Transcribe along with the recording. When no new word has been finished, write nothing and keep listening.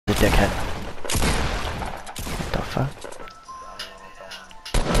dickhead. What the fuck?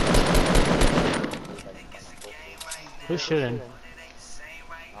 Who's shooting?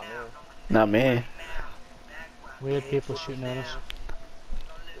 Not me. We had people shooting at us.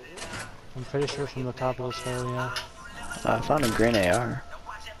 I'm pretty sure from the top of this hill, yeah. I found a green AR.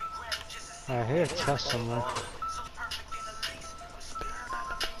 I hear a chest somewhere.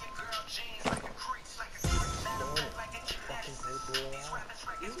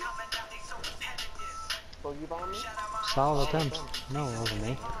 Solid attempt. No, it wasn't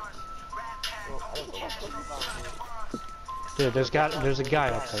me. Dude, there's a guy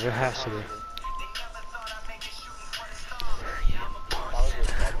up there. There has to be.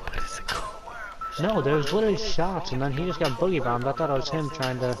 No, there's literally shots, and then he just got boogie bombed. I thought it was him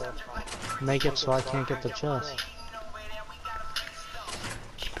trying to make it so I can't get the chest.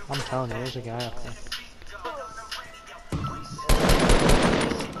 I'm telling you, there's a guy up there.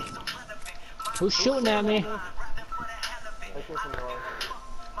 Who's shooting at me? Is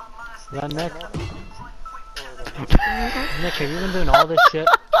that Nick? Nick, have you been doing all this shit?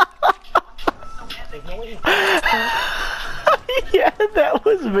 Yeah, that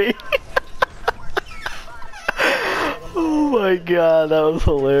was me. Oh my god, that was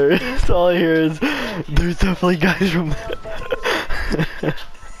hilarious. All I hear is, there's definitely guys from there.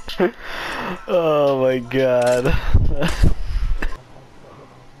 Oh my god.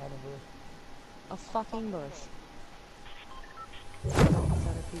 A fucking bush.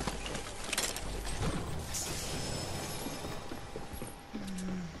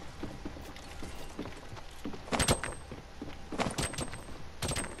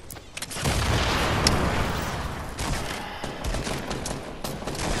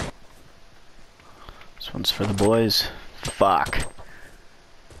 This one's for the boys. Fuck.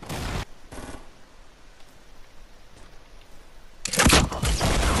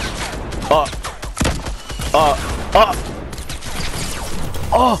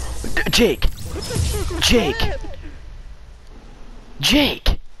 Jake! Jake! Jake!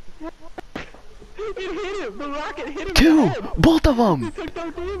 It hit him! The rocket hit him! Two! Both of them! He took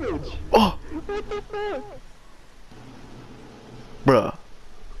no damage! Oh! What the fuck? Bruh.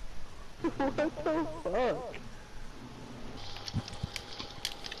 What the fuck?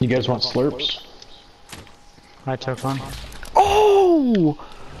 You guys want slurps? I took one. Oh!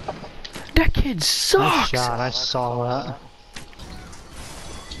 That kid Nice sucks! shot, I saw that.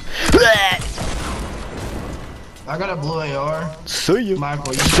 I got a blue AR. See ya.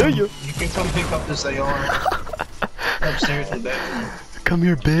 Michael, See ya. you can come pick up this AR upstairs in the bedroom. Come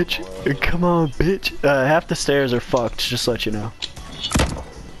here, bitch. Come on, bitch. Half the stairs are fucked, just to let you know.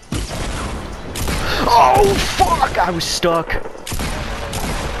 Oh, fuck! I was stuck.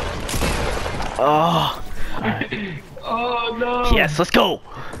 Oh. Oh no! Yes, let's go.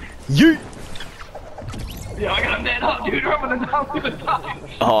 Yeet. Yeah, I got that up, dude. I'm gonna down to the top.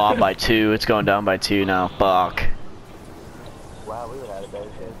 Oh, I'm by 2. It's going down by 2 now. Fuck. Wow, we would have had a better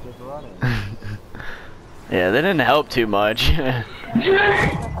chance just running. Yeah, they didn't help too much.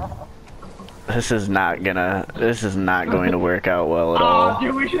 This is not going to work out well at all. Oh,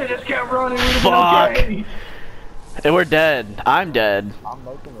 dude, we should have just kept running. Fuck. Okay. And we're dead. I'm dead. I'm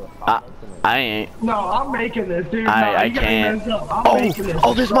making this. I ain't. No, I'm making this, dude. I you gotta can't. mess up. I'm making this.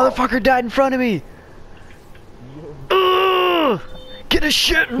 Oh, this motherfucker died in front of me. Ugh! Get a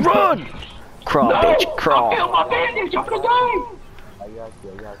shit and run! Crawl, No, bitch, crawl. I feel my bandage. I'm gonna die. I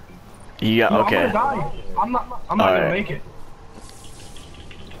got you. Yeah, No, okay. I'm gonna die. I'm not gonna Alright. make it.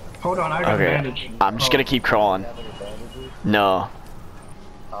 Hold on, I got a Okay. bandage. I'm just gonna keep crawling. No.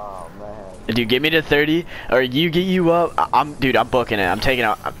 Oh man. Dude, get me to 30, or you up. Dude, I'm booking it. I'm taking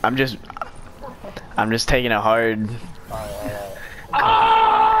out. I'm just taking it hard.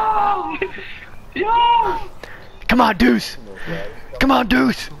 Oh! Yo! Come on, Deuce. Come on,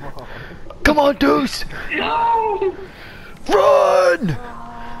 Deuce. Come on, Deuce. Yo! Run!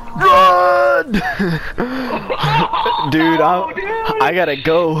 Run! Dude, I gotta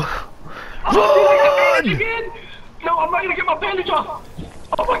go. Run! No, I'm not gonna get my bandage off.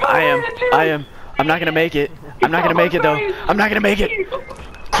 Oh my god, I am. I'm not gonna make it. I'm not gonna make it though. I'm not gonna make it.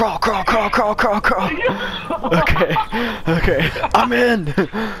 Crawl, crawl, crawl, crawl, crawl, crawl. Okay, okay. I'm in.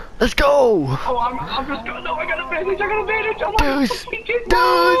 Let's go. Oh, I'm just going. No, I got a bandage. I got a bandage. I'm Deuce,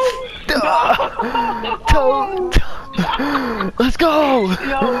 Deuce. Let's go.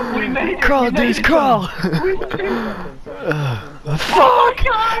 Yo, we made it. Crawl, Deuce, crawl. Fuck.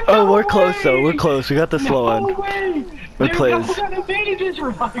 Oh, we're close though. We're close. We got the slow end. We're close.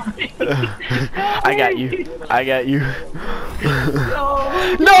 I got you. I got you.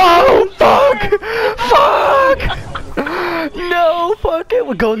 No! Fuck! Fuck! No fucking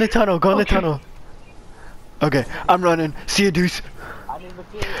we'll go in the tunnel. Go in the tunnel. Okay, I'm running. See you, Deuce. I need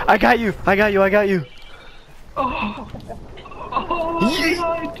material. I got you. I got you. I got you. Oh my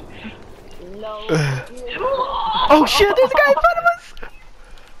god. No. Oh shit! There's a guy in front of us.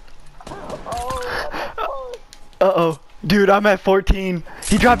 Uh-oh. Dude, I'm at 14.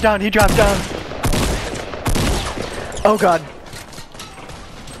 He dropped down. He dropped down. Oh god.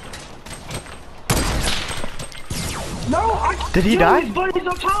 No, Did he die? His buddy's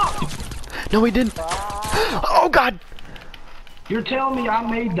up top. No, he didn't. Oh god. You're telling me I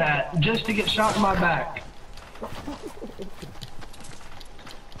made that just to get shot in my back?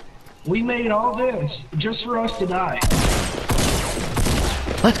 We made all this just for us to die.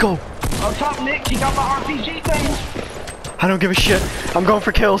 Let's go. Up top, Nick, he got my RPG thing. I don't give a shit. I'm going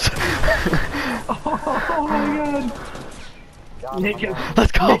for kills. Oh my god. Nick has,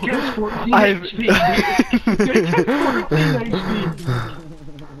 Let's go. Nick has 14 I've- HP. Nick has 14 HP.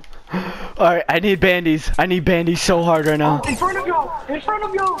 Alright, I need bandies. I need bandies so hard right now. Oh, in front of y'all! In front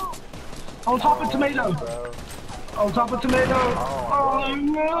of y'all! On top of tomato. On top of tomato. Oh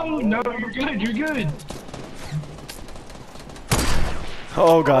no! No, you're good. You're good.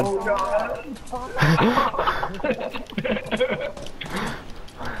 Oh god. Oh god.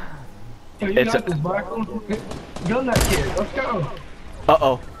 Hey, you It's got this, Michael. Gun that kid. Let's go.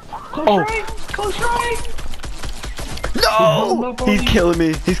 Uh-oh. Close Oh. range. Close range. No! He's killing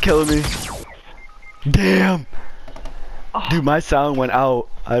me. He's killing me. Damn. Dude, my sound went out.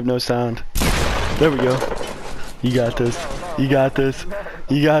 I have no sound. There we go. You got this. You got this.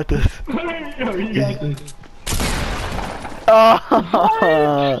 You got this. Yo, you got this. Oh,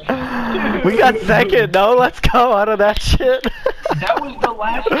 we got second. No, let's go out of that shit. That was the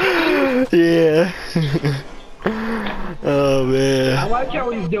last. Yeah. Oh I man. like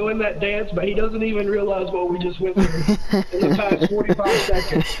how he's doing that dance, but he doesn't even realize what we just went through in the past 45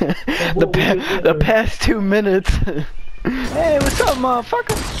 seconds. The past 2 minutes. Hey, what's up,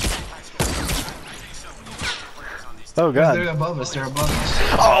 motherfucker? Oh god. They're above us. They're above us.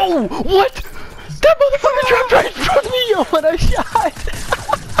 Oh, what? That motherfucker dropped right in front of me, yo, when I shot.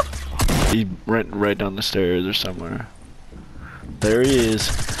 He went right down the stairs or somewhere. There he is.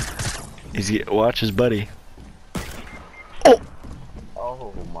 Watch his buddy. Oh!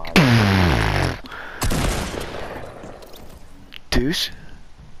 Oh my. Deuce?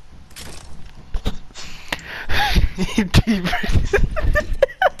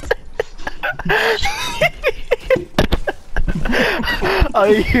 All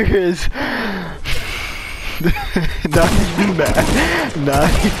you hear is not even bad.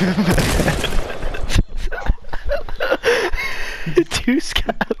 Not even bad. Deuce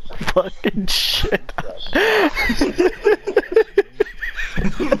got fucking shit.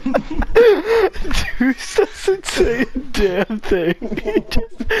 Deuce doesn't say a damn thing.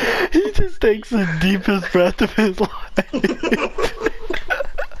 He just takes the deepest breath of his life.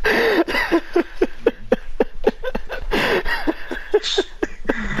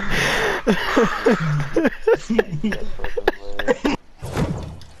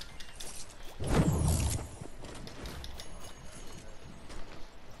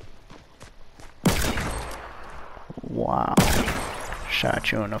 Wow.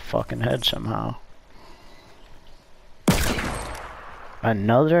 Shot you in the fucking head somehow.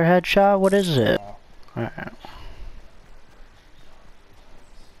 Another headshot? What is it? Alright.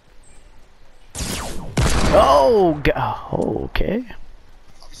 Oh, okay.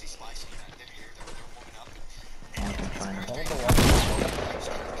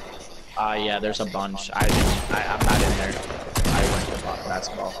 Yeah, there's a bunch. I'm not in there. I went to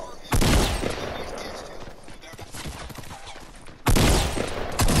basketball.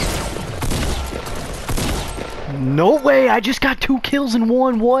 No way, I just got 2 kills in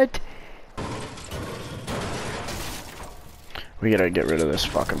one, what? We gotta get rid of this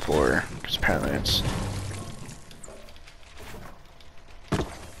fucking floor, because apparently it's...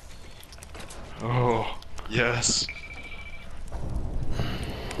 Oh, yes.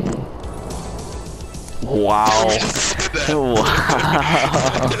 Wow. Wow.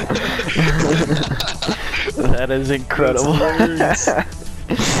 That is incredible.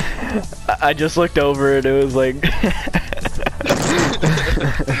 I just looked over and it was like...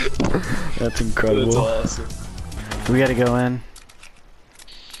 That's incredible. That's awesome. We gotta go in.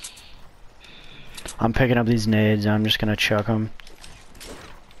 I'm picking up these nades, I'm just gonna chuck them.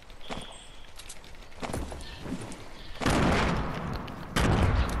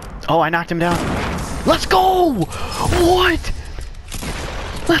 Oh, I knocked him down. Let's go! What?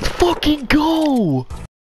 Let's fucking go!